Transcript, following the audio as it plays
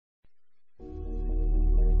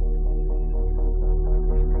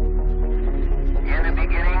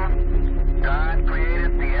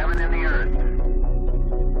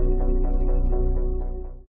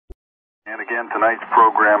Tonight's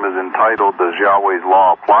program is entitled, Does Yahweh's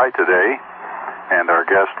Law Apply Today? And our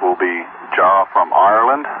guest will be Jah from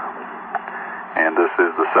Ireland. And this is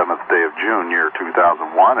the 7th day of June, year 2001.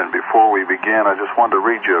 And before we begin, I just wanted to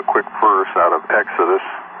read you a quick verse out of Exodus,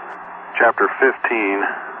 chapter 15,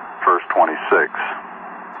 verse 26.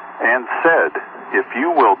 And said, if you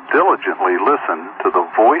will diligently listen to the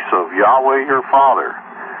voice of Yahweh your Father,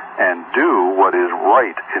 and do what is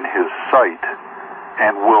right in his sight,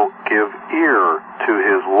 and will give ear to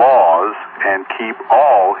his laws, and keep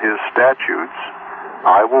all his statutes,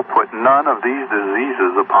 I will put none of these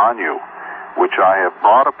diseases upon you, which I have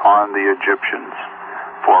brought upon the Egyptians.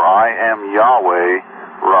 For I am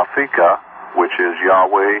Yahweh Rafika, which is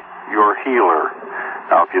Yahweh your healer.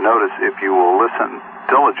 Now, if you notice, if you will listen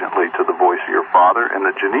diligently to the voice of your Father, and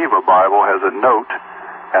the Geneva Bible has a note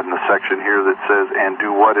in the section here that says, and do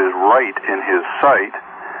what is right in his sight.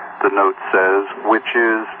 The note says, which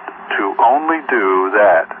is to only do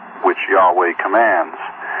that which Yahweh commands.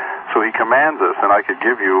 So he commands us, and I could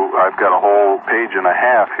give you, I've got a whole page and a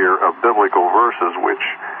half here of biblical verses which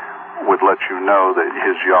would let you know that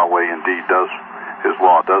his Yahweh indeed does, his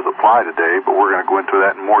law does apply today, but we're going to go into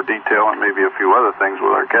that in more detail and maybe a few other things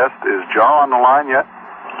with our guest. Is Jah on the line yet?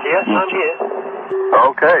 Yes, I'm here.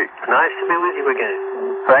 Okay. Nice to be with you again.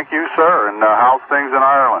 Thank you, sir. And how's things in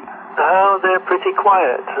Ireland? Oh, they're pretty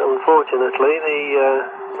quiet, unfortunately.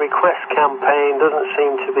 The request campaign doesn't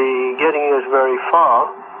seem to be getting us very far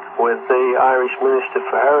with the Irish Minister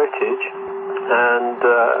for Heritage, and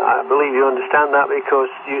I believe you understand that because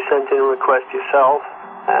you sent in a request yourself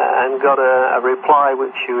and got a reply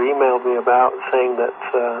which you emailed me about saying that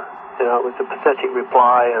it was a pathetic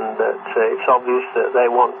reply and that it's obvious that they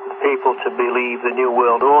want people to believe the New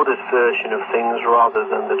World Order's version of things rather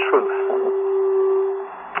than the truth.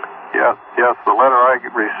 Yes, the letter I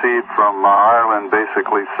received from Ireland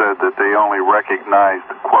basically said that they only recognized,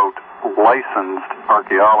 quote, licensed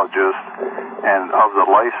archaeologists, and of the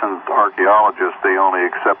licensed archaeologists, they only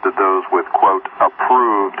accepted those with, quote,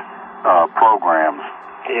 approved programs.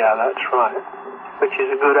 Yeah, that's right. Which is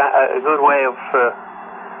a good way of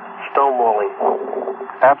stonewalling.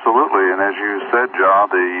 Absolutely, and as you said, Jah,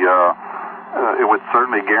 it would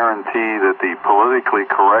certainly guarantee that the politically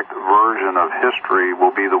correct version of history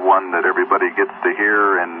will be the one that everybody gets to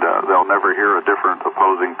hear, and they'll never hear a different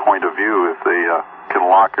opposing point of view if they can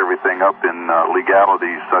lock everything up in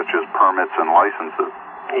legalities such as permits and licenses.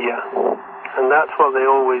 Yeah, and that's what they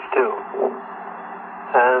always do.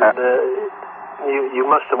 And you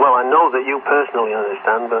must have, well, I know that you personally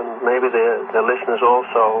understand, but maybe the listeners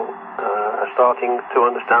also are starting to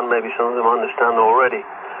understand, maybe some of them understand already,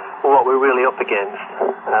 what we're really up against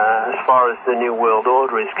as far as the New World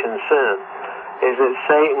Order is concerned, is that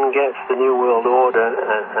Satan gets the New World Order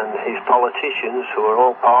and his politicians, who are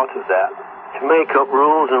all part of that, to make up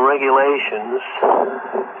rules and regulations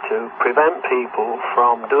to prevent people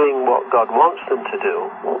from doing what God wants them to do,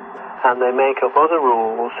 and they make up other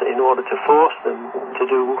rules in order to force them to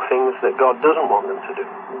do things that God doesn't want them to do,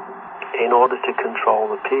 in order to control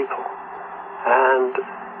the people. And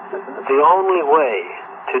the only way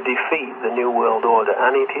to defeat the New World Order,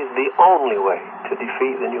 and it is the only way to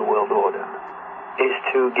defeat the New World Order, is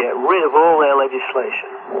to get rid of all their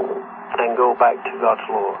legislation and go back to God's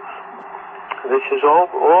laws. This is all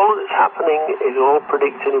that's happening is all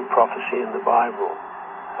predicted in prophecy in the Bible.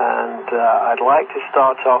 And I'd like to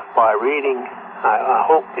start off by reading, I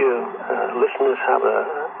hope you listeners have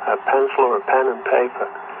a pencil or a pen and paper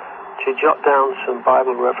to jot down some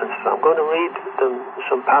Bible references. I'm going to read them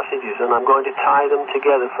some passages, and I'm going to tie them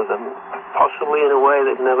together for them, possibly in a way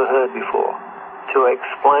they've never heard before, to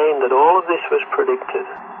explain that all of this was predicted,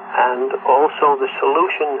 and also the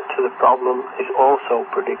solution to the problem is also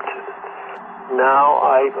predicted. Now,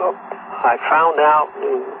 I found out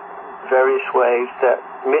in various ways that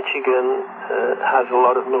Michigan has a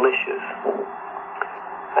lot of militias,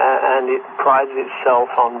 and it prides itself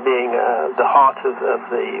on being the heart of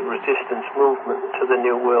the resistance movement to the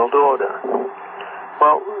New World Order.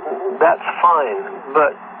 Well, that's fine,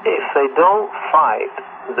 but if they don't fight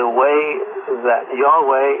the way that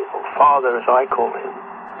Yahweh, or Father as I call him,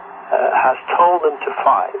 has told them to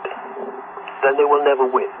fight, then they will never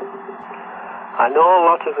win. I know a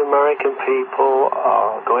lot of American people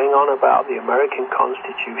are going on about the American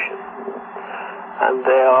Constitution, and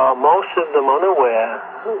they are, most of them, unaware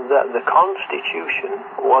that the Constitution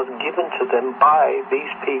was given to them by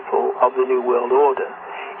these people of the New World Order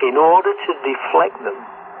in order to deflect them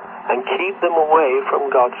and keep them away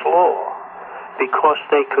from God's law, because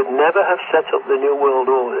they could never have set up the New World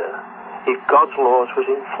Order if God's laws was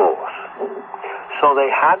in force. So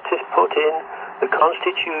they had to put in the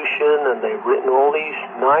Constitution, and they've written all these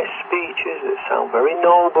nice speeches that sound very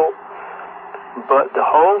noble, but the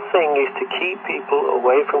whole thing is to keep people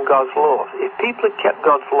away from God's laws. If people had kept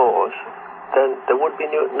God's laws, then there would be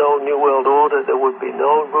no New World Order, there would be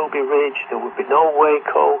no Ruby Ridge, there would be no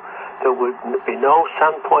Waco, there would be no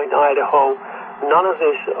Sandpoint, Idaho. None of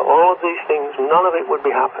this, all of these things, none of it would be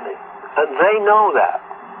happening. And they know that.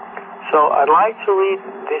 So I'd like to read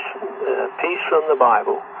this piece from the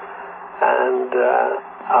Bible, and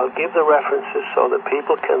I'll give the references so that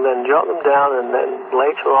people can then jot them down, and then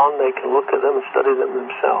later on they can look at them and study them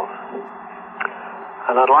themselves.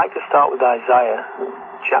 And I'd like to start with Isaiah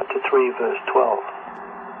chapter 3, verse 12.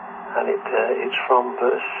 And it's from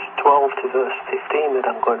verse 12 to verse 15 that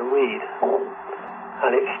I'm going to read.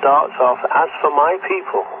 And it starts off, "As for my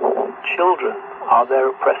people, children are their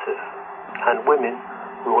oppressors, and women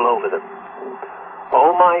rule over them.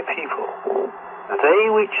 O my people, they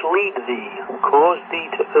which lead thee cause thee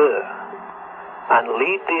to err, and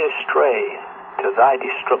lead thee astray to thy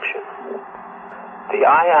destruction. The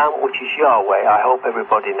I am, which is Yahweh," I hope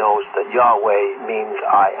everybody knows that Yahweh means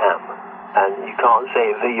I am. And you can't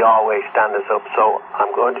say the Yahweh standeth up, so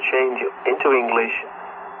I'm going to change it into English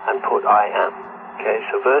and put I am. Okay,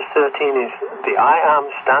 so verse 13 is, "The I am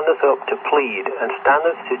standeth up to plead, and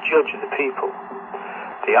standeth to judge the people.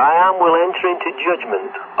 The I am will enter into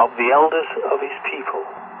judgment of the elders of his people,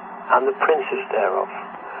 and the princes thereof."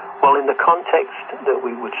 Well, in the context that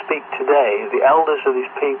we would speak today, the elders of his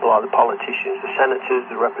people are the politicians, the senators,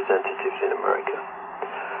 the representatives in America,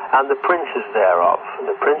 and the princes thereof. And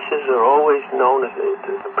the princes are always known as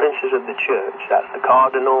the princes of the church. That's the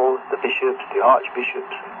cardinals, the bishops, the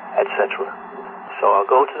archbishops, etc. So I'll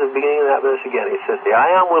go to the beginning of that verse again. It says, "The I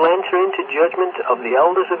am will enter into judgment of the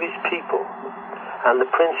elders of his people, and the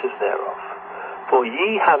princes thereof. For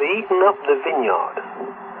ye have eaten up the vineyard.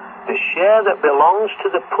 The share that belongs to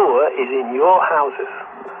the poor is in your houses.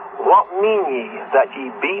 What mean ye that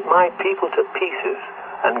ye beat my people to pieces,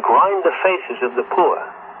 and grind the faces of the poor,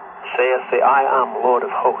 saith the I am Lord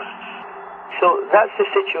of hosts." So that's the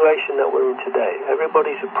situation that we're in today.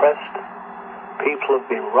 Everybody's oppressed. People have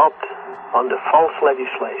been robbed under false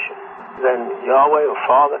legislation. Then Yahweh, or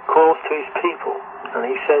Father, calls to his people, and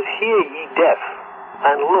he says, "Hear ye deaf,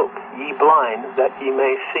 and look ye blind, that ye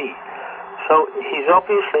may see." So he's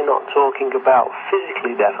obviously not talking about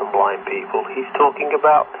physically deaf and blind people. He's talking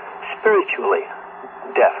about spiritually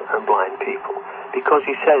deaf and blind people. Because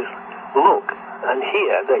he says, "Look and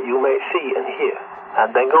hear, that you may see and hear."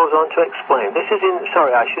 And then goes on to explain. This is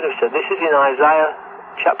in Isaiah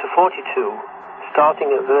chapter 42,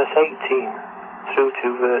 starting at verse 18 through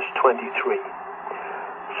to verse 23.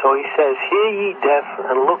 So he says, "Hear ye deaf,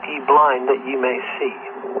 and look ye blind, that ye may see.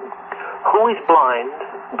 Who is blind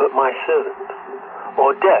but my servant,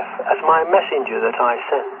 or deaf as my messenger that I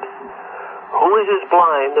send? Who is as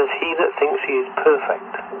blind as he that thinks he is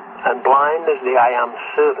perfect, and blind as the I am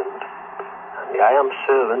servant?" And the I am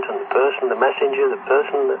servant, and the person, the messenger, the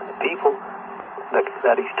person, the people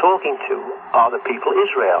that he's talking to are the people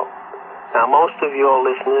Israel. Now, most of your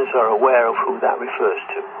listeners are aware of who that refers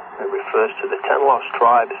to. It refers to the 10 lost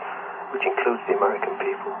tribes, which includes the American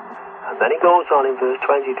people. And then he goes on in verse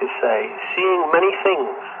 20 to say, "Seeing many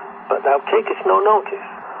things, but thou takest no notice.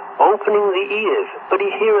 Opening the ears, but he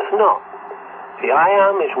heareth not. The I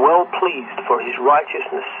am is well pleased for his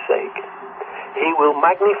righteousness' sake. He will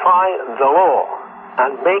magnify the law,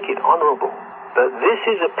 and make it honorable. But this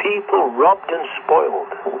is a people robbed and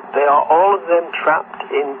spoiled. They are all of them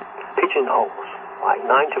trapped in pigeonholes, like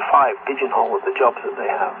 9 to 5 pigeonholes, the jobs that they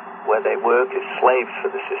have, where they work as slaves for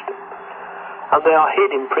the system. And they are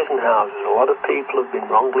hid in prison houses." A lot of people have been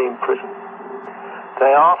wrongly imprisoned.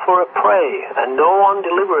 "They are for a prey, and no one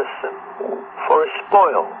delivereth them. For a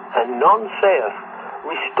spoil, and none saith,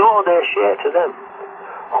 Restore their share to them.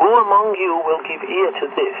 Who among you will give ear to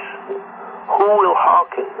this? Who will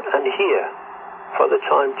hearken and hear for the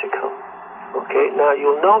time to come?" Okay, now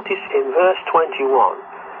you'll notice in verse 21,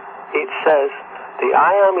 it says, "The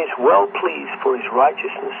I am is well pleased for his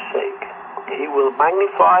righteousness' sake. He will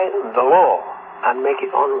magnify the law and make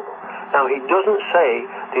it honorable." Now, he doesn't say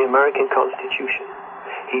the American Constitution.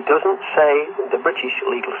 He doesn't say the British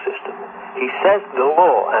legal system. He says the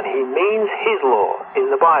law, and he means his law in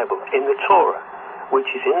the Bible, in the Torah, which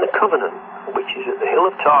is in the covenant, which is at the hill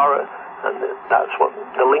of Tara, and that's what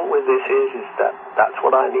the link with this is that's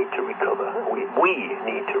what I need to recover. We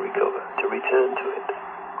need to recover, to return to it.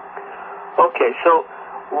 Okay, so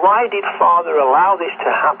why did Father allow this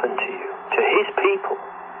to happen to you, to his people?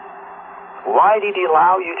 Why did he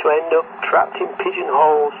allow you to end up trapped in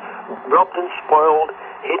pigeonholes, robbed and spoiled,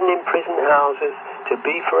 hidden in prison houses, to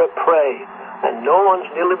be for a prey, and no one's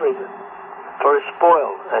delivering them for a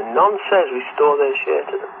spoil, and none says restore their share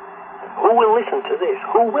to them. Who will listen to this?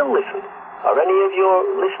 Who will listen? Are any of your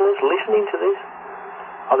listeners listening to this?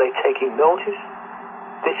 Are they taking notice?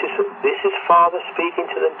 This is Father speaking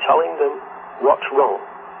to them, telling them what's wrong.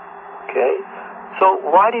 Okay? So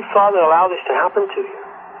why did Father allow this to happen to you?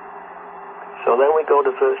 So then we go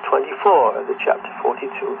to verse 24 of the chapter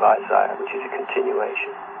 42 of Isaiah, which is a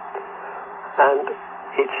continuation. And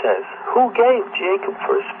it says, who gave Jacob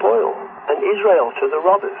for a spoil, and Israel to the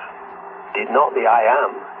robbers? Did not the I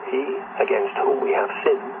am, he against whom we have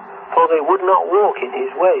sinned? For they would not walk in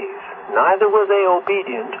his ways, neither were they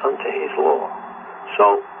obedient unto his law.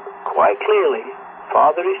 So, quite clearly,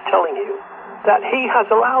 Father is telling you that he has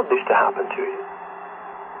allowed this to happen to you,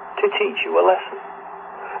 to teach you a lesson.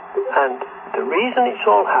 And the reason it's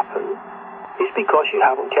all happened is because you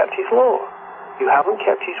haven't kept his law. You haven't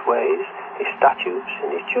kept his ways, his statutes,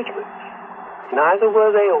 and his judgments. Neither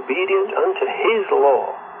were they obedient unto his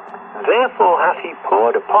law. Therefore hath he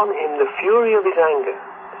poured upon him the fury of his anger,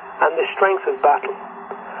 and the strength of battle.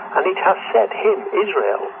 And it hath set him,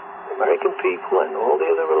 Israel, the American people, and all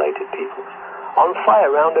the other related peoples, on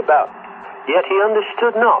fire round about. Yet he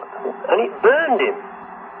understood not, and it burned him.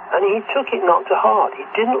 And he took it not to heart. He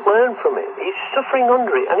didn't learn from it. He's suffering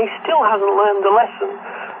under it, and he still hasn't learned the lesson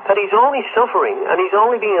that he's only suffering, and he's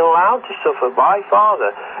only being allowed to suffer by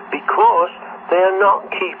Father because they are not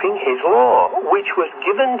keeping his law, which was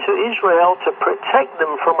given to Israel to protect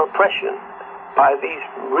them from oppression by these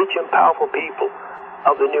rich and powerful people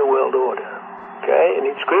of the New World Order. Okay?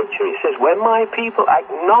 And in Scripture it says, when my people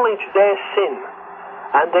acknowledge their sin,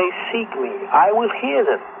 and they seek me, I will hear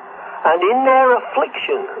them. And in their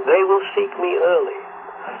affliction, they will seek me early.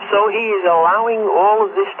 So he is allowing all of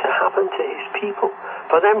this to happen to his people,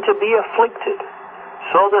 for them to be afflicted,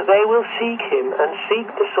 so that they will seek him and seek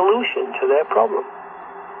the solution to their problem.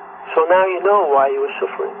 So now you know why you are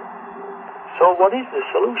suffering. So what is the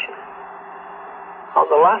solution? On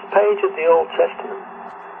the last page of the Old Testament,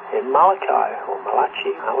 in Malachi, or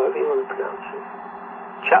Malachi, however you want to pronounce it,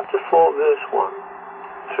 chapter 4, verse 1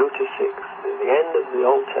 through to 6, at the end of the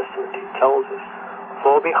Old Testament, it tells us,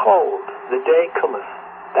 for behold, the day cometh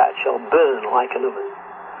that shall burn like an oven,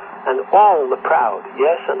 and all the proud,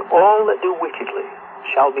 yes, and all that do wickedly,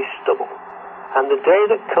 shall be stubble. And the day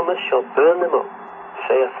that cometh shall burn them up,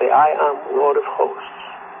 saith the I am Lord of hosts,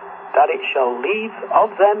 that it shall leave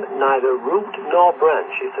of them neither root nor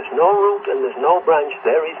branch. If there's no root and there's no branch,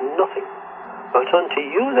 there is nothing. But unto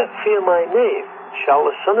you that fear my name shall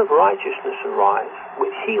the Son of Righteousness arise,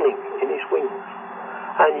 with healing in his wings.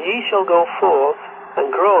 And ye shall go forth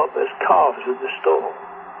and grow up as calves of the stall.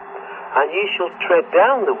 And ye shall tread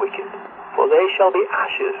down the wicked, for they shall be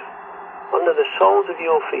ashes under the soles of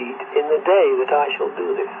your feet in the day that I shall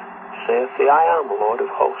do this, saith the I am Lord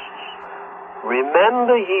of hosts.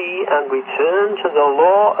 Remember ye and return to the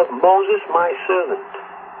law of Moses my servant,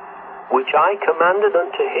 which I commanded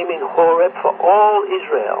unto him in Horeb for all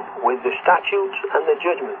Israel, with the statutes and the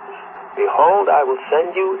judgments. Behold, I will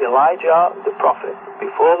send you Elijah the prophet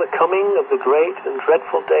before the coming of the great and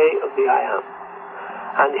dreadful day of the I am.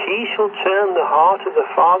 And he shall turn the heart of the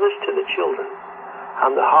fathers to the children,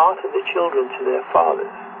 and the heart of the children to their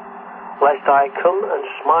fathers, lest I come and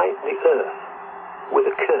smite the earth with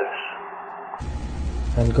a curse.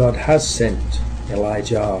 And God has sent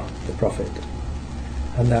Elijah the prophet,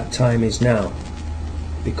 and that time is now,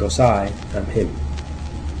 because I am him.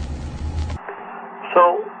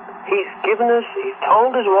 So he's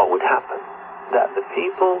told us what would happen, that the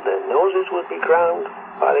people, their noses would be ground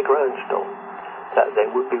by the grindstone, that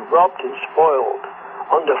they would be robbed and spoiled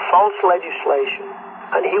under false legislation,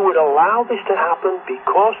 and he would allow this to happen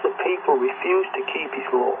because the people refused to keep his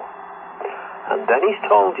law. And then he's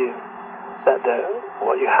told you that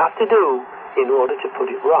what you have to do in order to put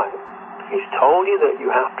it right. He's told you that you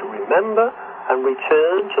have to remember and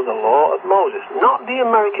return to the law of Moses, not the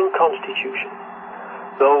American Constitution.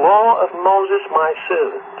 The law of Moses my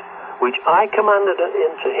servant, which I commanded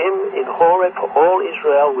unto him in Horeb for all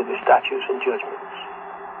Israel with the statutes and judgments.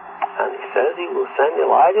 And he says he will send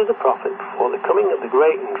Elijah the prophet before the coming of the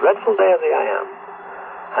great and dreadful day of the I am.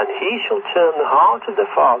 And he shall turn the heart of the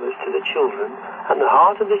fathers to the children, and the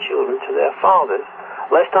heart of the children to their fathers,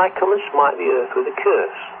 lest I come and smite the earth with a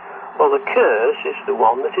curse. Well, the curse is the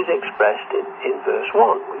one that is expressed in verse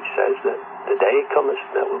 1, which says that the day cometh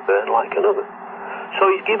that will burn like an oven. So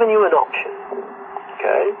he's given you an option.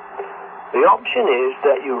 Okay? The option is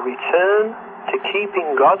that you return to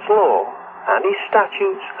keeping God's law and his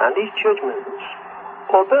statutes and his judgments,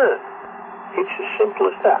 or burn. It's as simple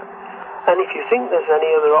as that. And if you think there's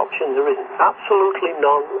any other option, there isn't. Absolutely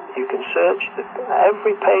none. You can search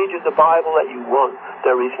every page of the Bible that you want.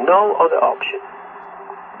 There is no other option.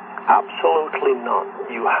 Absolutely none.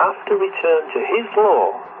 You have to return to His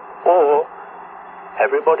law, or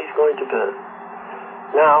everybody's going to burn.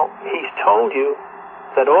 Now, He's told you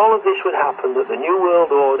that all of this would happen, that the New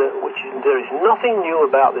World Order, there is nothing new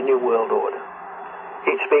about the New World Order.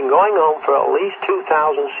 It's been going on for at least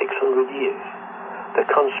 2,600 years. The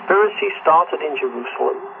conspiracy started in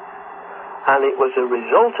Jerusalem, and it was a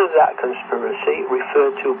result of that conspiracy,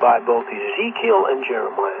 referred to by both Ezekiel and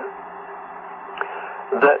Jeremiah,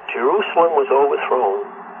 that Jerusalem was overthrown,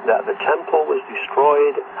 that the temple was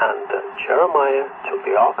destroyed, and that Jeremiah took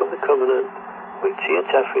the Ark of the Covenant with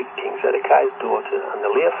Teotephi, King Zedekiah's daughter, and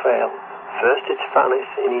the Leophale, first to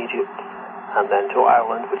Tiphys in Egypt, and then to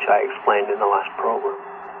Ireland, which I explained in the last program.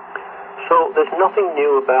 So there's nothing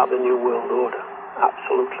new about the New World Order.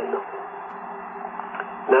 Absolutely nothing.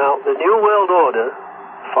 Now, the New World Order,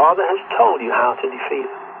 Father has told you how to defeat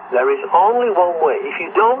it. There is only one way. If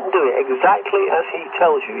you don't do it exactly as He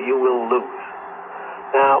tells you, you will lose.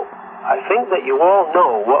 Now, I think that you all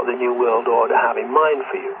know what the New World Order have in mind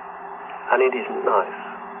for you, and it isn't nice.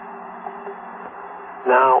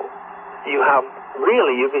 Now,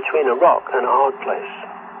 you're between a rock and a hard place.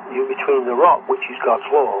 You're between the rock, which is God's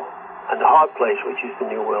law, and the hard place, which is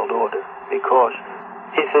the New World Order. Because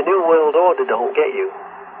if the New World Order don't get you,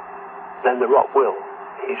 then the rock will.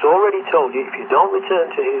 He's already told you, if you don't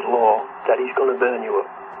return to His law, that He's going to burn you up.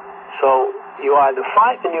 So you either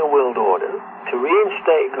fight the New World Order to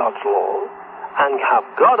reinstate God's law and have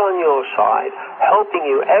God on your side, helping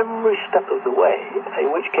you every step of the way,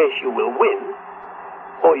 in which case you will win,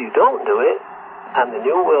 or you don't do it, and the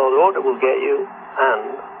New World Order will get you,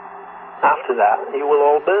 and after that you will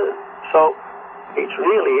all burn. So it's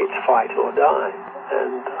fight or die.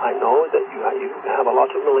 And I know that you have a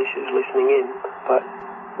lot of militias listening in, but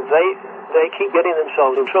they keep getting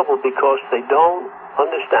themselves in trouble because they don't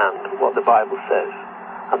understand what the Bible says.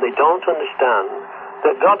 And they don't understand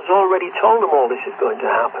that God's already told them all this is going to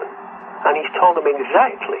happen. And He's told them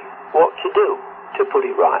exactly what to do to put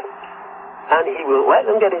it right. And He will let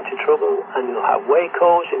them get into trouble, and you'll have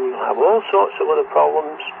wacos, and you'll have all sorts of other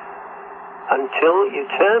problems until you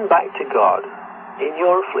turn back to God in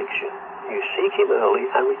your affliction. You seek Him early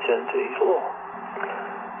and return to His law.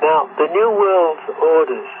 Now, the New World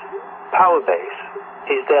Order's power base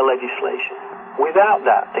is their legislation. Without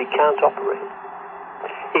that, they can't operate.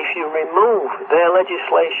 If you remove their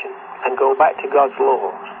legislation and go back to God's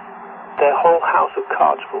laws, their whole house of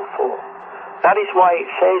cards will fall. That is why it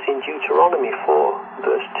says in Deuteronomy 4,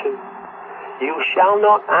 verse 2, "You shall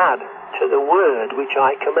not add to the word which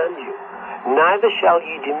I command you, neither shall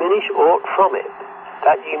ye diminish aught from it,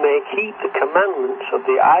 that ye may keep the commandments of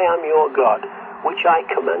the I am your God, which I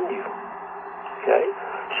command you." Okay?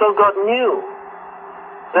 So God knew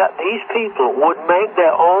that these people would make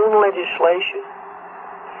their own legislation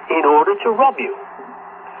in order to rob you.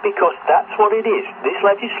 Because that's what it is. This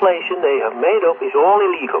legislation they have made up is all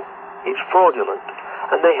illegal. It's fraudulent.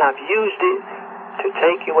 And they have used it to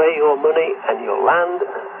take away your money and your land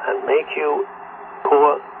and make you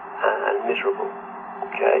poor and miserable.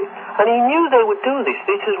 Okay? And He knew they would do this.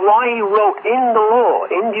 This is why He wrote in the law,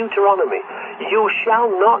 in Deuteronomy, "You shall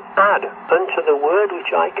not add unto the word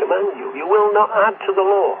which I command you." You will not add to the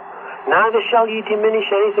law. "Neither shall ye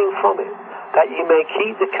diminish anything from it, that ye may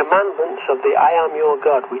keep the commandments of the I am your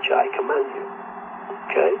God, which I command you."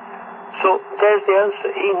 Okay? So there's the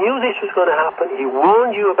answer. He knew this was going to happen. He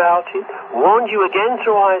warned you about it, warned you again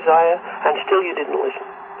through Isaiah, and still you didn't listen.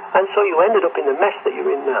 And so you ended up in the mess that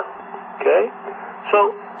you're in now. Okay?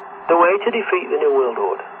 So the way to defeat the New World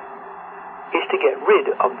Order is to get rid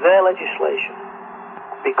of their legislation,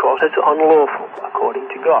 because it's unlawful according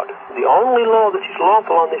to God. The only law that is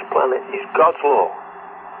lawful on this planet is God's law.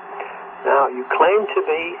 Now, you claim to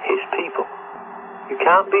be His people. You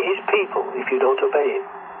can't be His people if you don't obey Him.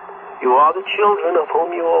 You are the children of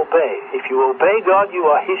whom you obey. If you obey God, you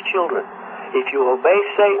are His children. If you obey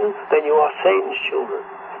Satan, then you are Satan's children.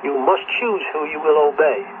 You must choose who you will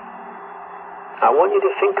obey. I want you to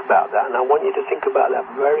think about that, and I want you to think about that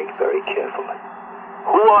very, very carefully.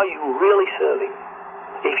 Who are you really serving?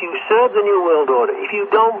 If you serve the New World Order, if you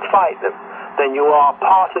don't fight them, then you are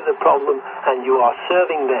part of the problem, and you are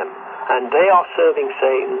serving them. And they are serving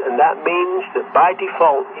Satan, and that means that by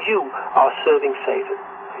default, you are serving Satan.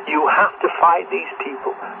 You have to fight these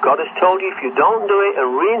people. God has told you if you don't do it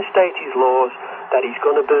and reinstate His laws, that He's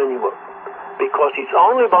going to burn you up. Because it's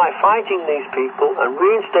only by fighting these people and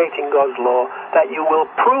reinstating God's law that you will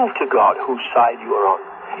prove to God whose side you are on.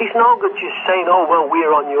 It's no good just saying, oh, well,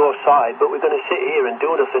 we're on your side, but we're going to sit here and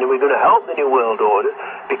do nothing, and we're going to help the New World Order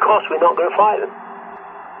because we're not going to fight them.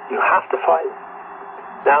 You have to fight them.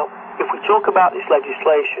 Now, if we talk about this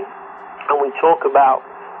legislation, and we talk about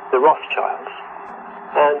the Rothschilds,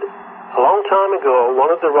 and a long time ago,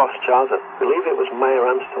 one of the Rothschilds, I believe it was Mayor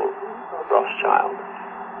Amstel Rothschild,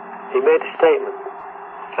 he made a statement,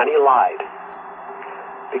 and he lied,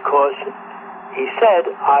 because he said,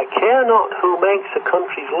 I care not who makes a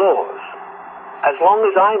country's laws, as long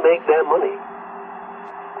as I make their money.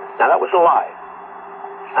 Now that was a lie,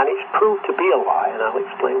 and it's proved to be a lie, and I'll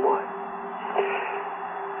explain why.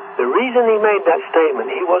 The reason he made that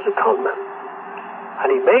statement, he was a con man,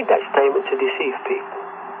 and he made that statement to deceive people.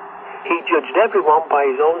 He judged everyone by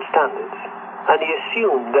his own standards, and he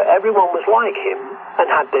assumed that everyone was like him and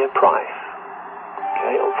had their price.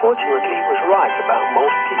 Okay, unfortunately, he was right about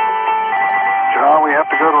most people. John, we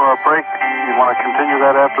have to go to a break. You want to continue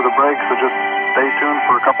that after the break, so just stay tuned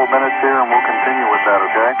for a couple minutes here, and we'll continue with that,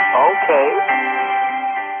 okay? Okay.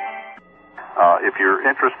 If you're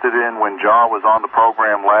interested in when Jaw was on the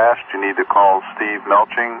program last, you need to call Steve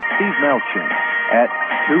Melching. Steve Melching at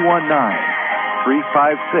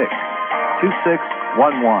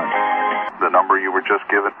 219-356-2611. The number you were just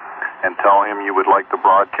given, and tell him you would like the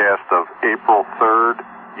broadcast of April 3rd,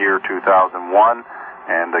 year 2001.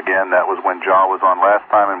 And again, that was when Jah was on last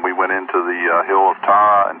time, and we went into the Hill of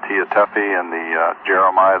Tara and Tia Tepe and the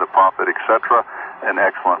Jeremiah the prophet, etc. An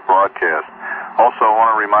excellent broadcast. Also, I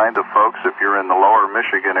want to remind the folks, if you're in the lower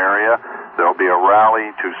Michigan area, there'll be a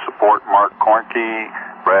rally to support Mark Kornke,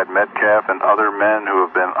 Brad Metcalf, and other men who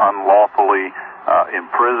have been unlawfully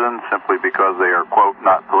imprisoned simply because they are, quote,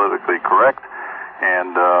 not politically correct.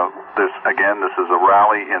 And this is a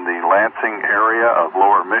rally in the Lansing area of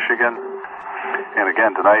lower Michigan. And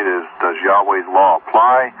again, tonight is, does Yahweh's law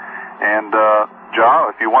apply? And,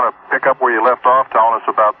 Jah, if you want to pick up where you left off, telling us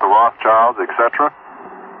about the Rothschilds, etc.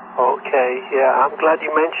 Okay, yeah, I'm glad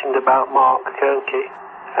you mentioned about Mark Kornke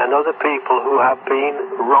and other people who have been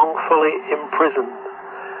wrongfully imprisoned.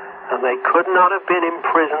 And they could not have been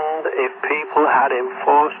imprisoned if people had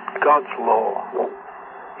enforced God's law.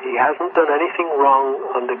 He hasn't done anything wrong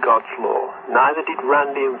under God's law. Neither did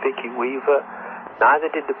Randy and Vicky Weaver.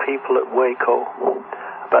 Neither did the people at Waco,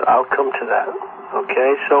 but I'll come to that.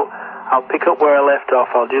 Okay, so I'll pick up where I left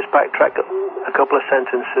off. I'll just backtrack a couple of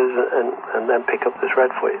sentences and then pick up the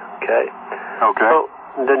thread for you. Okay? Okay. So,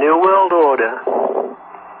 the New World Order,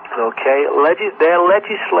 okay, their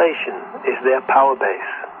legislation is their power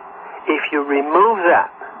base. If you remove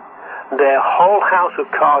that, their whole house of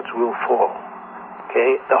cards will fall.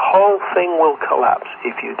 Okay? The whole thing will collapse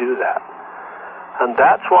if you do that. And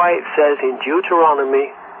that's why it says in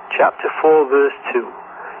Deuteronomy chapter 4 verse 2,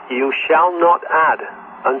 you shall not add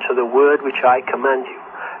unto the word which I command you,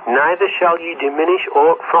 neither shall ye diminish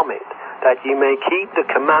aught from it, that ye may keep the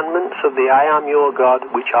commandments of the I am your God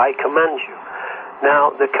which I command you.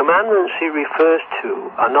 Now, the commandments he refers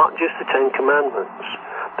to are not just the 10 Commandments.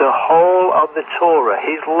 The whole of the Torah,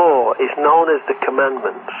 his law, is known as the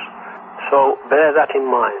commandments. So bear that in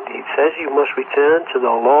mind. It says you must return to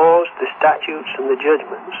the laws, the statutes, and the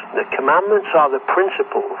judgments. The commandments are the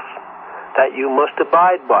principles that you must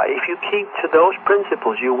abide by. If you keep to those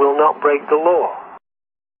principles, you will not break the law.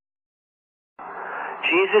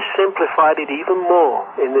 Jesus simplified it even more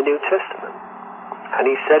in the New Testament. And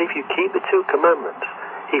he said if you keep the 2 commandments,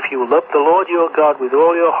 if you love the Lord your God with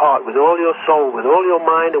all your heart, with all your soul, with all your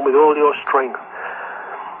mind, and with all your strength,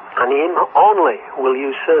 and him only will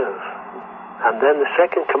you serve. And then the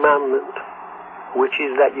 2nd commandment, which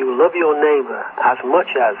is that you love your neighbor as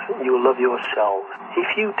much as you love yourself.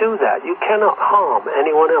 If you do that, you cannot harm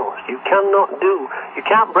anyone else. You can't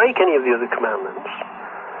break any of the other commandments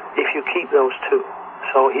if you keep those 2.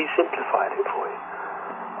 So he simplified it for you.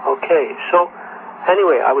 Okay, so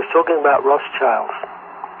anyway, I was talking about Rothschilds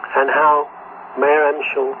and how Mayor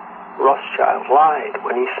Amschel Rothschild lied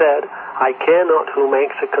when he said, I care not who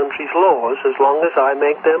makes a country's laws as long as I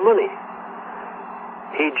make their money.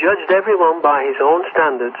 He judged everyone by his own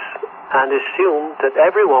standards and assumed that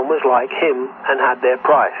everyone was like him and had their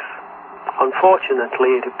price.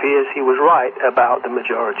 Unfortunately, it appears he was right about the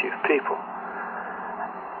majority of people.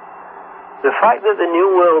 The fact that the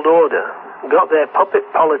New World Order got their puppet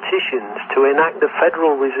politicians to enact the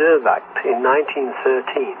Federal Reserve Act in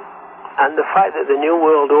 1913, and the fact that the New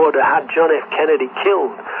World Order had John F. Kennedy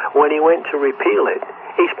killed when he went to repeal it,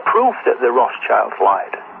 is proof that the Rothschilds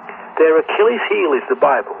lied. Their Achilles heel is the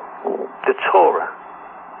Bible, the Torah,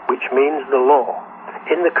 which means the law,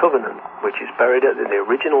 in the covenant, which is buried at the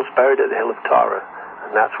original's buried at the Hill of Tara,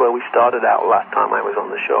 and that's where we started out last time I was on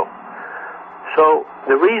the show. So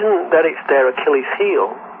the reason that it's their Achilles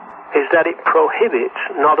heel is that it prohibits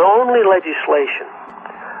not only legislation,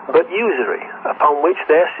 but usury, upon which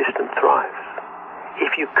their system thrives.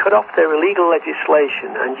 If you cut off their illegal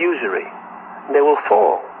legislation and usury, they will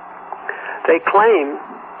fall. They claim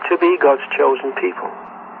to be God's chosen people,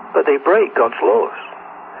 but they break God's laws.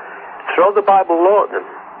 Throw the Bible law at them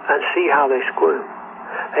and see how they squirm.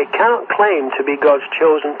 They cannot claim to be God's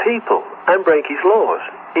chosen people and break his laws.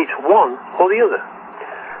 It's one or the other.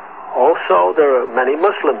 Also, there are many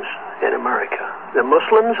Muslims in America. The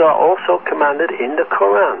Muslims are also commanded in the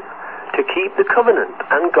Quran to keep the covenant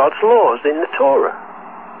and God's laws in the Torah.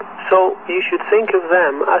 So you should think of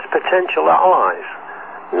them as potential allies,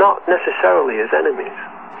 not necessarily as enemies.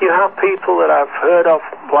 You have people that I've heard of,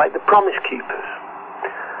 like the Promise Keepers,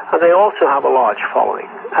 and they also have a large following,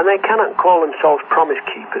 and they cannot call themselves Promise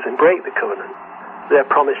Keepers and break the covenant. They're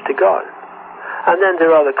promised to God. And then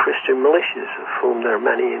there are the Christian militias, of whom there are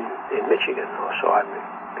many in Michigan, or so I've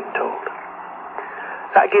been told.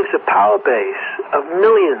 That gives a power base of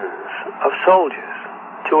millions of soldiers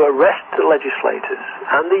to arrest the legislators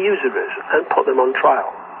and the usurers and put them on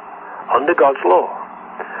trial under God's law.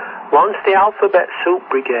 Once the Alphabet Soup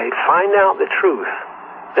Brigade find out the truth,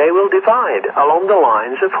 they will divide along the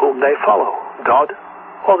lines of whom they follow, God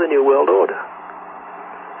or the New World Order.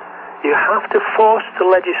 You have to force the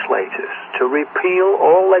legislators to repeal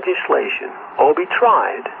all legislation or be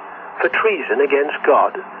tried for treason against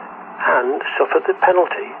God and suffer the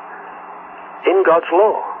penalty in God's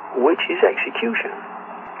law, which is execution.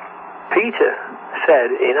 Peter said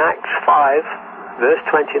in Acts 5, verse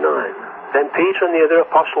 29, "Then Peter and the other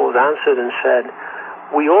apostles answered and said,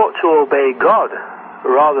 We ought to obey God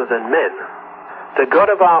rather than men. The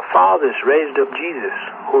God of our fathers raised up Jesus,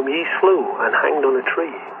 whom ye slew and hanged on a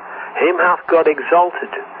tree. Him hath God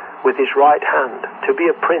exalted with his right hand to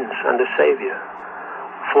be a prince and a saviour,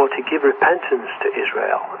 for to give repentance to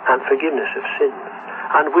Israel and forgiveness of sins.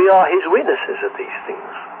 And we are his witnesses of these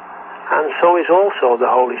things. And so is also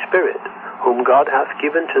the Holy Spirit, whom God hath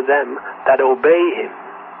given to them that obey him."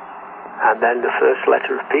 And then the first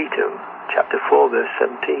letter of Peter, chapter 4, verse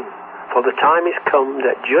 17. "For the time is come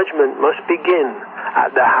that judgment must begin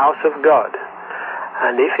at the house of God.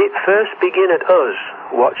 And if it first begin at us,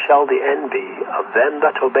 what shall the end be of them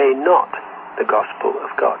that obey not the gospel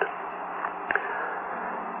of God?"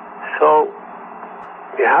 So,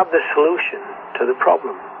 you have the solution to the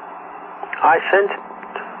problem. I sent it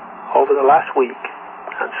over the last week,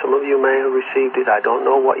 and some of you may have received it. I don't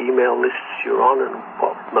know what email lists you're on and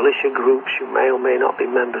what militia groups you may or may not be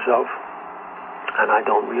members of, and I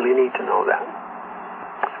don't really need to know that.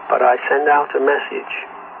 But I send out a message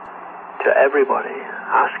to everybody,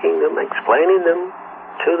 asking them, explaining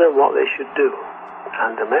to them what they should do.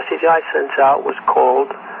 And the message I sent out was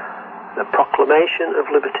called the Proclamation of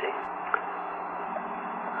Liberty.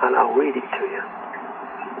 And I'll read it to you.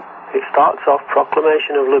 It starts off,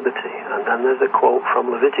 Proclamation of Liberty, and then there's a quote from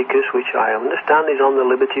Leviticus, which I understand is on the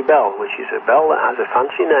Liberty Bell, which is a bell that has a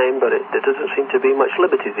fancy name, but there doesn't seem to be much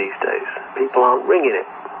liberty these days. People aren't ringing it.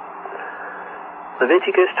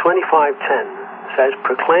 Leviticus 25:10 says,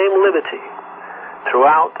 "Proclaim liberty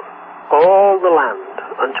throughout all the land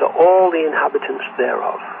unto all the inhabitants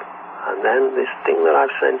thereof." And then this thing that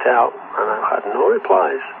I've sent out, and I've had no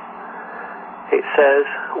replies, it says,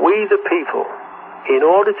 "We the people, in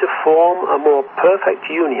order to form a more perfect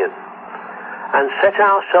union and set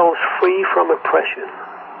ourselves free from oppression,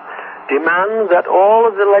 demand that all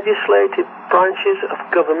of the legislative branches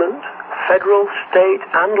of government, federal, state,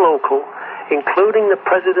 and local, including the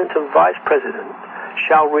President and Vice President,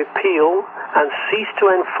 shall repeal and cease to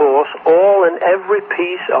enforce all and every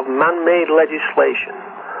piece of man-made legislation,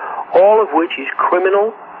 all of which is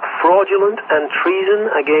criminal, fraudulent, and treason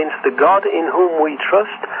against the God in whom we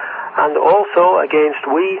trust, and also against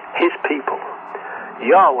we, his people.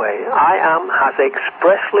 Yahweh, I am, has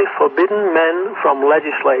expressly forbidden men from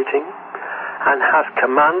legislating, and has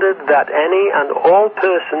commanded that any and all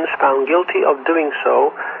persons found guilty of doing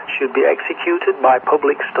so should be executed by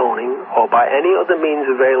public stoning or by any other means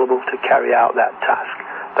available to carry out that task."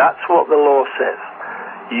 That's what the law says.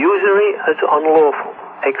 Usury is unlawful,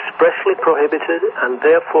 expressly prohibited, and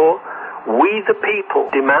therefore we the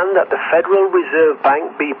people demand that the Federal Reserve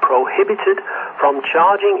Bank be prohibited from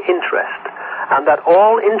charging interest, and that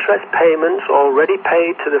all interest payments already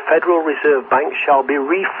paid to the Federal Reserve Bank shall be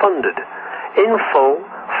refunded in full,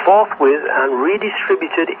 forthwith, and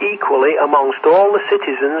redistributed equally amongst all the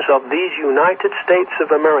citizens of these United States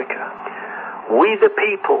of America. We the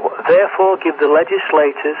people therefore give the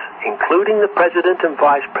legislators, including the President and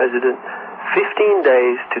Vice President, 15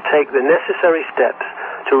 days to take the necessary steps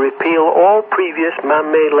to repeal all previous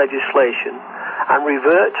man-made legislation and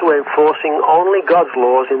revert to enforcing only God's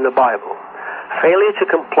laws in the Bible. Failure to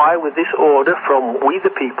comply with this order from we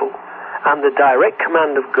the people and the direct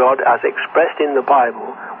command of God as expressed in the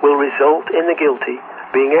Bible will result in the guilty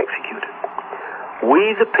being executed.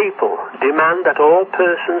 We the people demand that all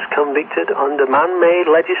persons convicted under man-made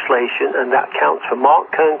legislation, and that counts for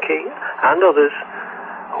Mark Kernke and others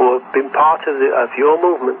who have been part of your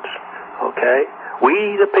movements, okay? We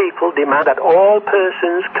the people demand that all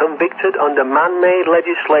persons convicted under man-made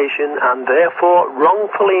legislation and therefore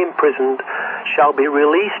wrongfully imprisoned shall be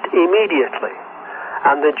released immediately,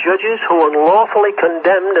 and the judges who unlawfully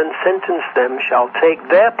condemned and sentenced them shall take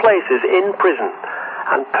their places in prison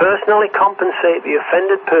and personally compensate the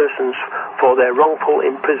offended persons for their wrongful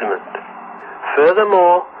imprisonment.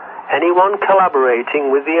 Furthermore, anyone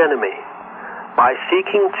collaborating with the enemy by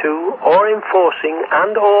seeking to or enforcing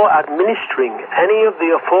and or administering any of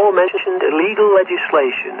the aforementioned illegal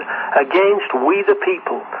legislation against we the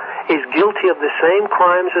people is guilty of the same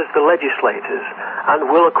crimes as the legislators and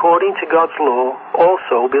will, according to God's law,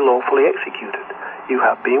 also be lawfully executed. You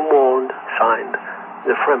have been warned. Signed,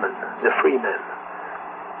 the Freemen.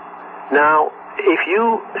 Now, if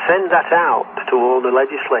you send that out to all the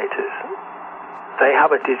legislators, they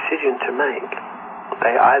have a decision to make.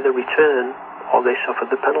 They either return or they suffer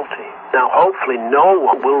the penalty. Now, hopefully no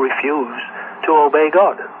one will refuse to obey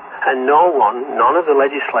God, and none of the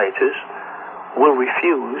legislators will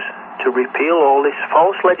refuse to repeal all this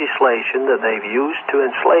false legislation that they've used to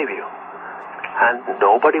enslave you, and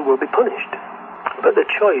nobody will be punished. But the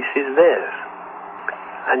choice is theirs,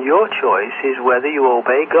 and your choice is whether you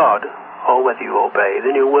obey God or whether you obey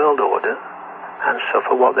the New World Order and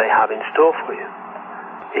suffer what they have in store for you.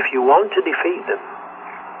 If you want to defeat them,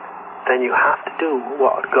 then you have to do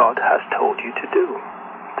what God has told you to do.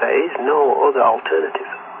 There is no other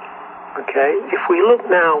alternative. Okay? If we look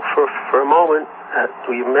now for a moment,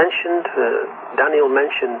 Daniel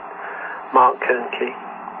mentioned Mark Kernke,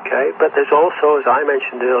 okay? But there's also, as I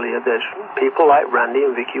mentioned earlier, there's people like Randy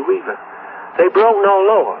and Vicky Weaver. They broke no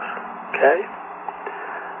laws, okay?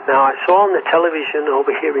 Now, I saw on the television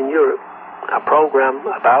over here in Europe a program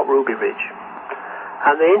about Ruby Ridge,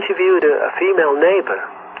 and they interviewed a female neighbor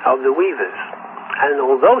of the Weavers, and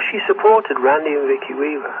although she supported Randy and Vicky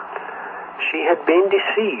Weaver, she had been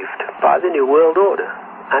deceived by the New World Order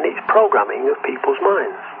and its programming of people's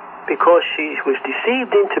minds, because she was deceived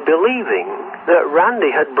into believing that Randy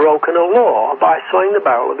had broken a law by sawing the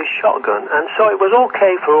barrel of his shotgun, and so it was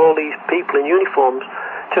okay for all these people in uniforms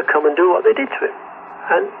to come and do what they did to him.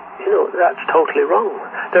 And, that's totally wrong.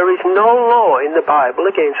 There is no law in the Bible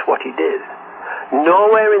against what he did.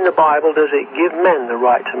 Nowhere in the Bible does it give men the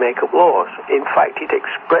right to make up laws. In fact, it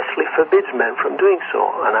expressly forbids men from doing so.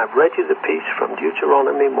 And I've read you the piece from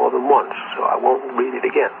Deuteronomy more than once, so I won't read it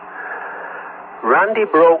again. Randy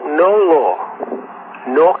broke no law,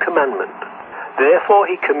 nor commandment. Therefore,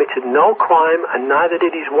 he committed no crime, and neither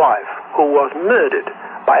did his wife, who was murdered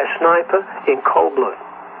by a sniper in cold blood.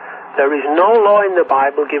 There is no law in the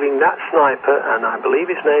Bible giving that sniper, and I believe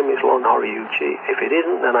his name is Lon Horiuchi. If it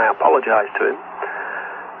isn't, then I apologize to him.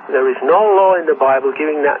 There is no law in the Bible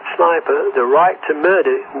giving that sniper the right to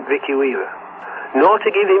murder Vicky Weaver, nor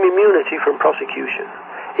to give him immunity from prosecution.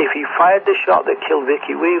 If he fired the shot that killed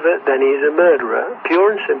Vicky Weaver, then he is a murderer,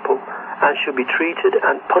 pure and simple, and should be treated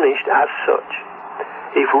and punished as such.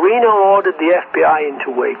 If Reno ordered the FBI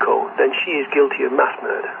into Waco, then she is guilty of mass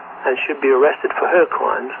murder and should be arrested for her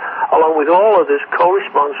crimes, along with all others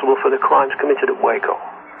co-responsible for the crimes committed at Waco.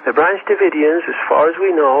 The Branch Davidians, as far as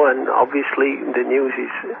we know, and obviously the news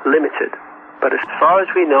is limited, but as far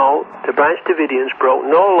as we know, the Branch Davidians broke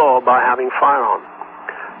no law by having firearms.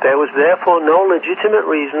 There was therefore no legitimate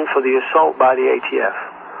reason for the assault by the ATF,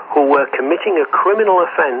 who were committing a criminal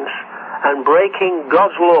offense and breaking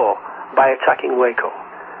God's law by attacking Waco.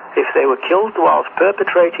 If they were killed whilst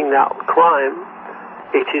perpetrating that crime,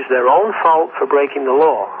 it is their own fault for breaking the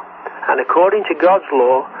law. And according to God's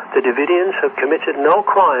law, the Davidians have committed no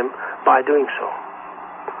crime by doing so.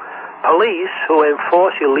 Police who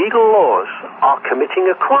enforce illegal laws are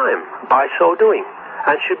committing a crime by so doing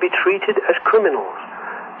and should be treated as criminals,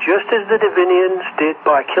 just as the Davidians did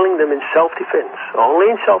by killing them in self-defense,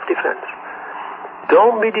 only in self-defense.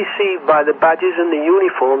 Don't be deceived by the badges and the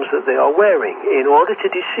uniforms that they are wearing in order to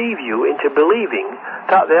deceive you into believing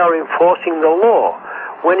that they are enforcing the law,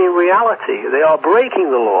 when in reality they are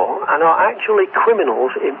breaking the law and are actually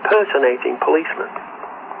criminals impersonating policemen.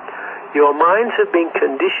 Your minds have been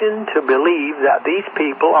conditioned to believe that these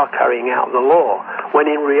people are carrying out the law, when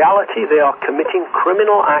in reality they are committing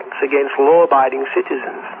criminal acts against law-abiding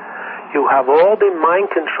citizens. You have all been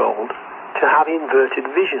mind-controlled to have inverted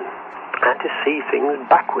vision and to see things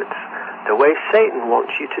backwards, the way Satan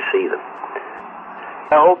wants you to see them.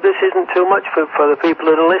 I hope this isn't too much for the people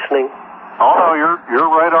that are listening. Oh, no,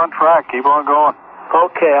 you're right on track. Keep on going.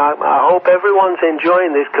 Okay, I hope everyone's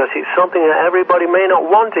enjoying this, because it's something that everybody may not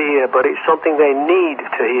want to hear, but it's something they need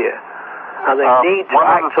to hear. And they need to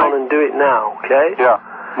act on and do it now, okay? Yeah.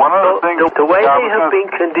 One of the things... The way they have been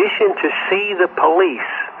conditioned to see the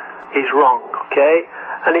police is wrong, okay?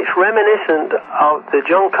 And it's reminiscent of the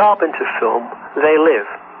John Carpenter film, They Live,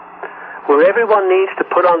 where everyone needs to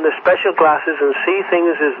put on the special glasses and see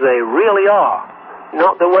things as they really are,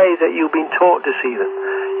 not the way that you've been taught to see them.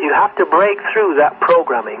 You have to break through that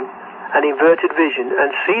programming and inverted vision and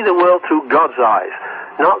see the world through God's eyes,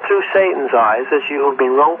 not through Satan's eyes, as you have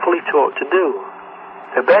been wrongfully taught to do.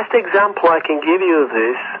 The best example I can give you of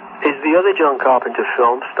this is the other John Carpenter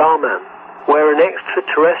film, Starman, where an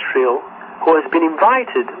extraterrestrial who has been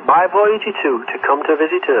invited by Voyager 2 to come to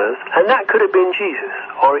visit Earth, and that could have been Jesus,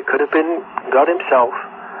 or it could have been God himself,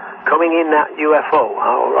 coming in that UFO,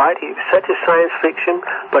 all right? It's set as science fiction,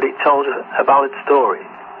 but it tells a valid story.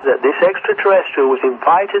 That this extraterrestrial was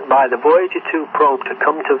invited by the Voyager 2 probe to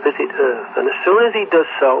come to visit Earth, and as soon as he does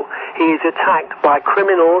so, he is attacked by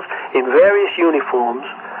criminals in various uniforms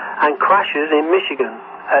and crashes in Michigan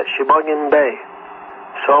at Sheboygan Bay.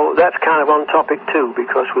 So that's kind of on topic too,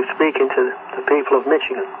 because we're speaking to the people of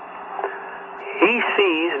Michigan. He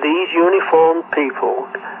sees these uniformed people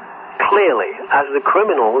clearly as the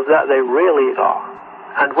criminals that they really are.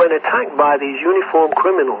 And when attacked by these uniformed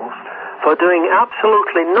criminals for doing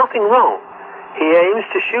absolutely nothing wrong, he aims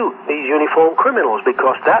to shoot these uniformed criminals,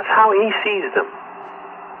 because that's how he sees them.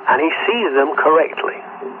 And he sees them correctly,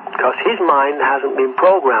 because his mind hasn't been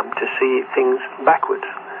programmed to see things backwards.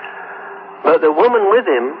 But the woman with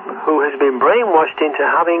him, who has been brainwashed into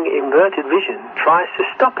having inverted vision, tries to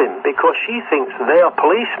stop him because she thinks they are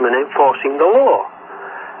policemen enforcing the law.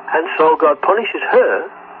 And so God punishes her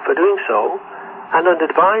for doing so, and under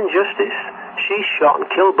divine justice, she's shot and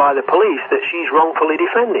killed by the police that she's wrongfully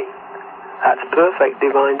defending. That's perfect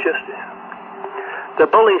divine justice. The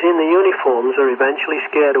bullies in the uniforms are eventually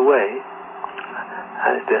scared away.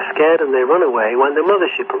 They're scared and they run away when the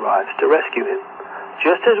mothership arrives to rescue him,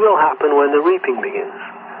 just as will happen when the reaping begins.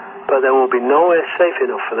 But there will be nowhere safe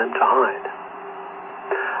enough for them to hide.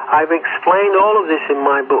 I've explained all of this in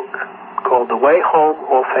my book, called The Way Home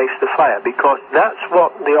or Face the Fire, because that's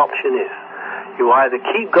what the option is. You either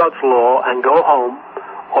keep God's law and go home,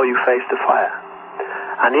 or you face the fire.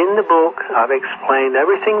 And in the book, I've explained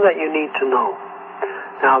everything that you need to know.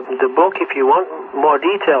 Now, the book, if you want more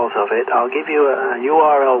details of it, I'll give you a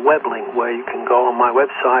URL web link where you can go on my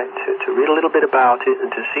website to read a little bit about it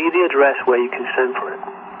and to see the address where you can send for it.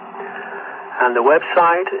 And the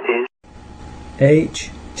website is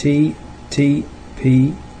am/am/jayh/wayad.htm.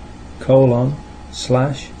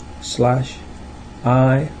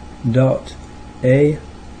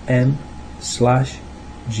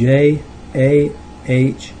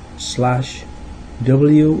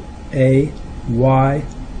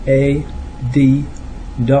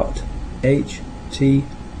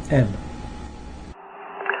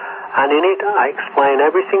 And in it, I explain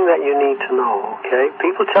everything that you need to know, okay?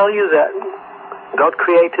 People tell you that God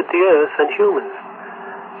created the earth and humans,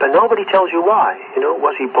 but nobody tells you why.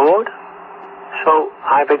 Was he bored? So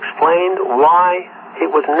I've explained why it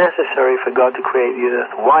was necessary for God to create the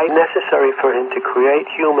earth, why it's necessary for him to create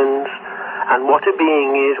humans, and what a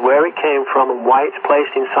being is, where it came from, and why it's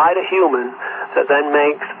placed inside a human that then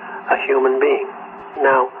makes a human being.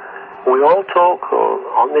 Now, we all talk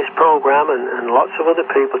on this program, and lots of other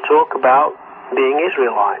people talk about being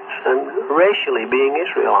Israelites and racially being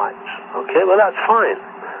Israelites. Okay, well, that's fine.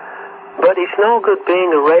 But it's no good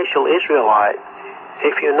being a racial Israelite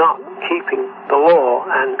if you're not keeping the law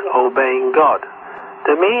and obeying God.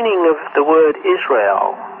 The meaning of the word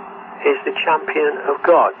Israel is the champion of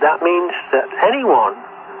God. That means that anyone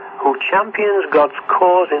who champions God's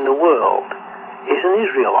cause in the world is an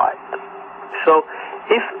Israelite. So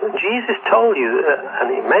if Jesus told you, and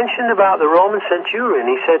he mentioned about the Roman centurion,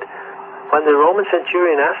 he said, when the Roman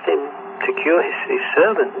centurion asked him to cure his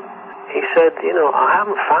servant, he said, I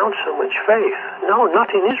haven't found so much faith. No,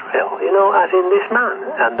 not in Israel, as in this man.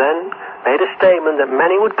 And then made a statement that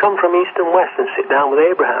many would come from east and west and sit down with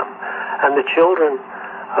Abraham, and the children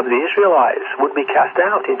of the Israelites would be cast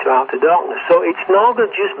out into outer darkness. So it's no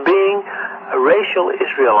good just being a racial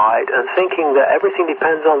Israelite and thinking that everything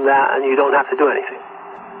depends on that and you don't have to do anything.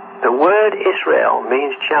 The word Israel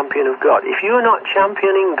means champion of God. If you're not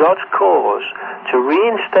championing God's cause to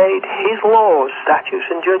reinstate His laws, statutes,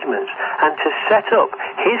 and judgments, and to set up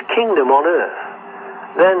His kingdom on earth,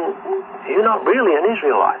 then you're not really an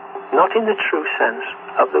Israelite, not in the true sense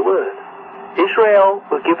of the word. Israel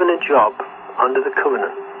were given a job under the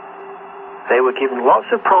covenant. They were given lots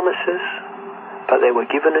of promises, but they were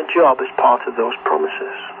given a job as part of those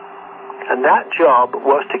promises. And that job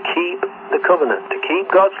was to keep the covenant, to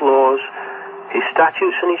keep God's laws, His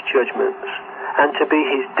statutes and His judgments, and to be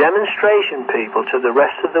His demonstration people to the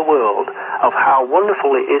rest of the world of how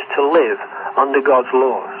wonderful it is to live under God's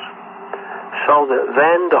laws. So that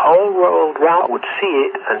then the whole world round would see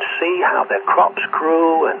it and see how their crops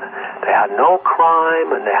grew, and they had no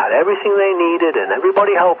crime, and they had everything they needed, and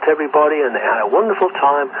everybody helped everybody, and they had a wonderful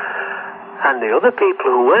time. And the other people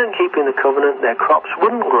who weren't keeping the covenant, their crops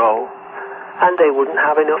wouldn't grow, and they wouldn't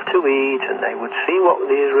have enough to eat, and they would see what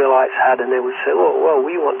the Israelites had, and they would say, oh, well,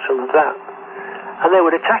 we want some of that. And they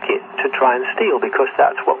would attack it to try and steal, because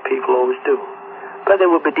that's what people always do. But they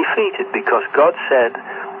would be defeated, because God said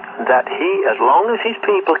that He, as long as His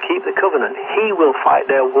people keep the covenant, He will fight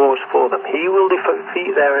their wars for them. He will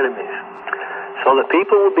defeat their enemies. So the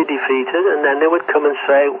people would be defeated, and then they would come and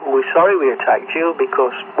say, we're sorry we attacked you,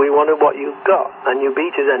 because we wanted what you got, and you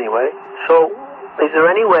beat us anyway. So is there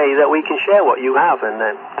any way that we can share what you have? And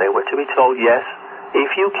then they were to be told, yes,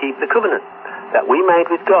 if you keep the covenant that we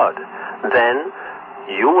made with God, then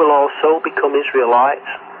you will also become Israelites.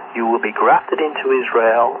 You will be grafted into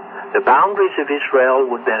Israel. The boundaries of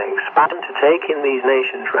Israel would then expand to take in these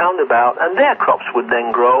nations round about, and their crops would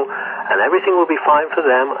then grow, and everything would be fine for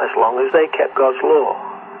them as long as they kept God's law.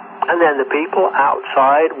 And then the people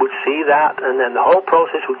outside would see that, and then the whole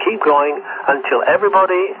process would keep going until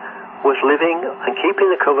everybody was living and keeping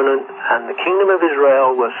the covenant, and the kingdom of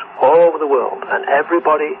Israel was all over the world, and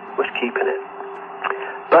everybody was keeping it.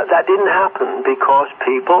 But that didn't happen because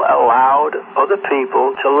people allowed other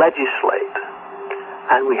people to legislate.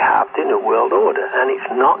 And we have the New World Order, and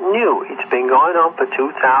it's not new. It's been going on for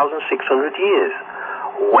 2,600 years.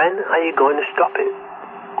 When are you going to stop it?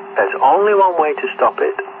 There's only one way to stop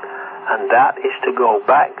it, and that is to go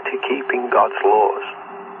back to keeping God's laws,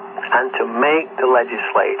 and to make the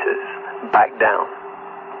legislators back down.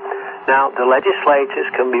 Now, the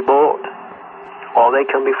legislators can be bought, or they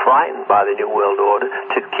can be frightened by the New World Order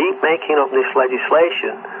to keep making up this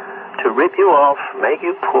legislation to rip you off, make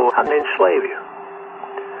you poor, and enslave you.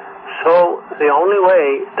 So the only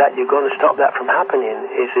way that you're going to stop that from happening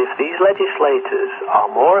is if these legislators are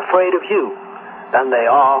more afraid of you than they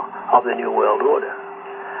are of the New World Order.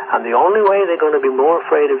 And the only way they're going to be more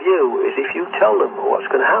afraid of you is if you tell them what's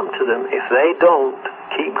going to happen to them if they don't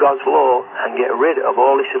keep God's law and get rid of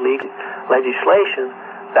all this illegal legislation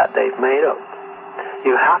that they've made up.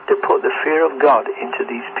 You have to put the fear of God into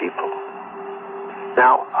these people.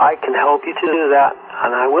 Now, I can help you to do that,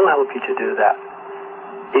 and I will help you to do that,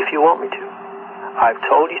 if you want me to. I've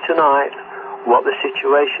told you tonight what the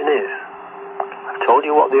situation is. I've told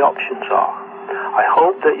you what the options are. I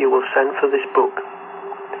hope that you will send for this book,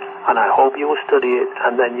 and I hope you will study it,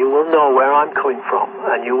 and then you will know where I'm coming from,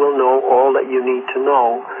 and you will know all that you need to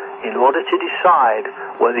know in order to decide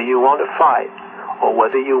whether you want to fight or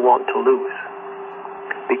whether you want to lose.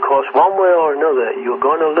 Because one way or another, you're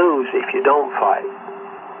going to lose if you don't fight.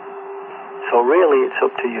 So really, it's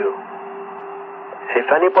up to you. If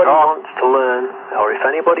anybody wants to learn, or if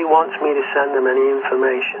anybody wants me to send them any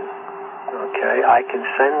information, okay, I've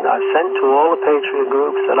sent to all the Patriot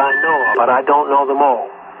groups that I know of, but I don't know them all.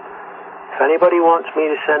 If anybody wants me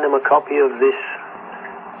to send them a copy of this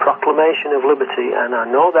Proclamation of Liberty, and I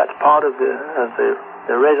know that's part of the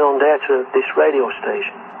raison d'etre of this radio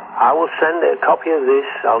station, I will send a copy of this.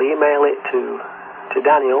 I'll email it to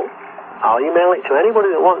Daniel. I'll email it to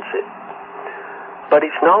anybody that wants it. But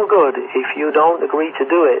it's no good if you don't agree to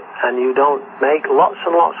do it and you don't make lots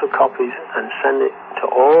and lots of copies and send it to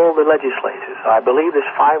all the legislators. I believe there's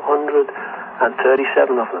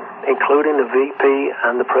 537 of them, including the VP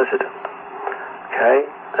and the President. Okay?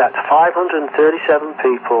 That's 537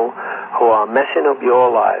 people who are messing up your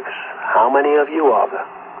lives. How many of you are there?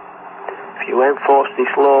 If you enforce this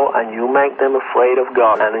law and you make them afraid of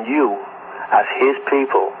God, and you, as His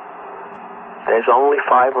people, there's only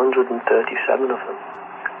 537 of them.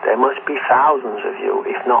 There must be thousands of you,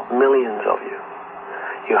 if not millions of you.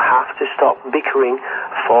 You have to stop bickering,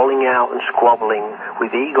 falling out and squabbling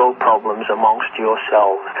with ego problems amongst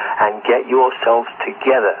yourselves and get yourselves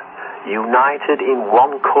together, united in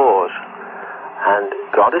one cause. And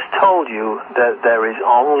God has told you that there is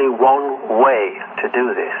only one way to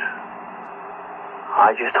do this.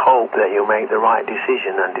 I just hope that you make the right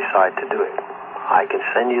decision and decide to do it. I can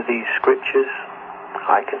send you these scriptures.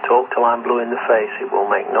 I can talk till I'm blue in the face. It will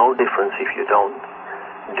make no difference if you don't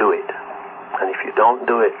do it. And if you don't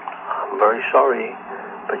do it, I'm very sorry,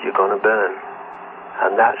 but you're going to burn.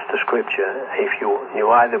 And that's the scripture. If you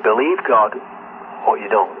either believe God or you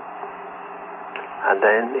don't. And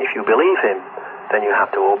then if you believe him, then you have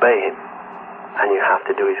to obey him. And you have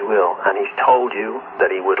to do his will. And he's told you that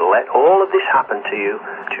he would let all of this happen to you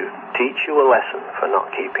to teach you a lesson for not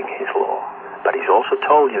keeping his law. But he's also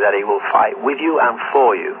told you that he will fight with you and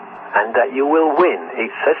for you, and that you will win.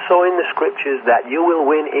 It says so in the scriptures that you will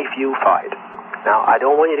win if you fight. Now, I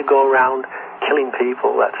don't want you to go around killing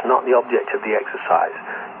people. That's not the object of the exercise.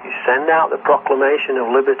 You send out the proclamation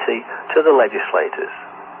of liberty to the legislators,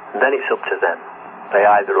 and then it's up to them. They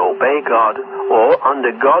either obey God, or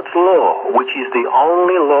under God's law, which is the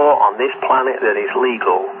only law on this planet that is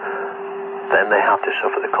legal, then they have to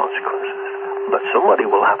suffer the consequences. But somebody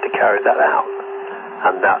will have to carry that out.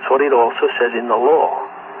 And that's what it also says in the law.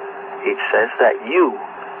 It says that you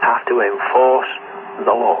have to enforce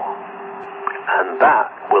the law. And that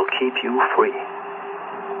will keep you free.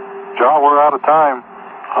 John, we're out of time.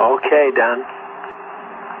 Okay, Dan.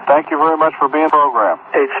 Thank you very much for being on the program.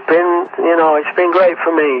 It's been great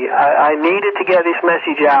for me. I needed to get this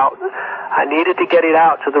message out. I needed to get it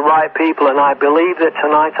out to the right people, and I believe that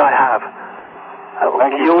tonight I have.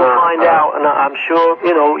 You'll find out, and I'm sure,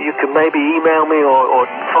 you can maybe email me or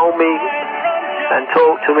phone me and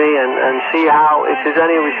talk to me and see if there's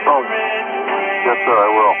any response. Yes, sir, I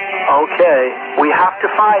will. Okay. We have to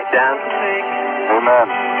fight, Dan. Amen.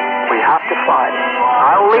 We have to fight.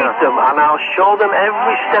 I'll lead them, and I'll show them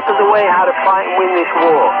every step of the way how to fight and win this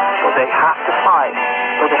war. But they have to fight.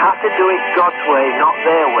 But they have to do it God's way, not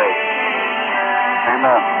their way.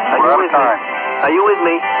 Amen. We're out of time. Are you with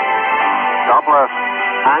me? God bless.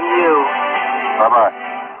 And you. Bye-bye.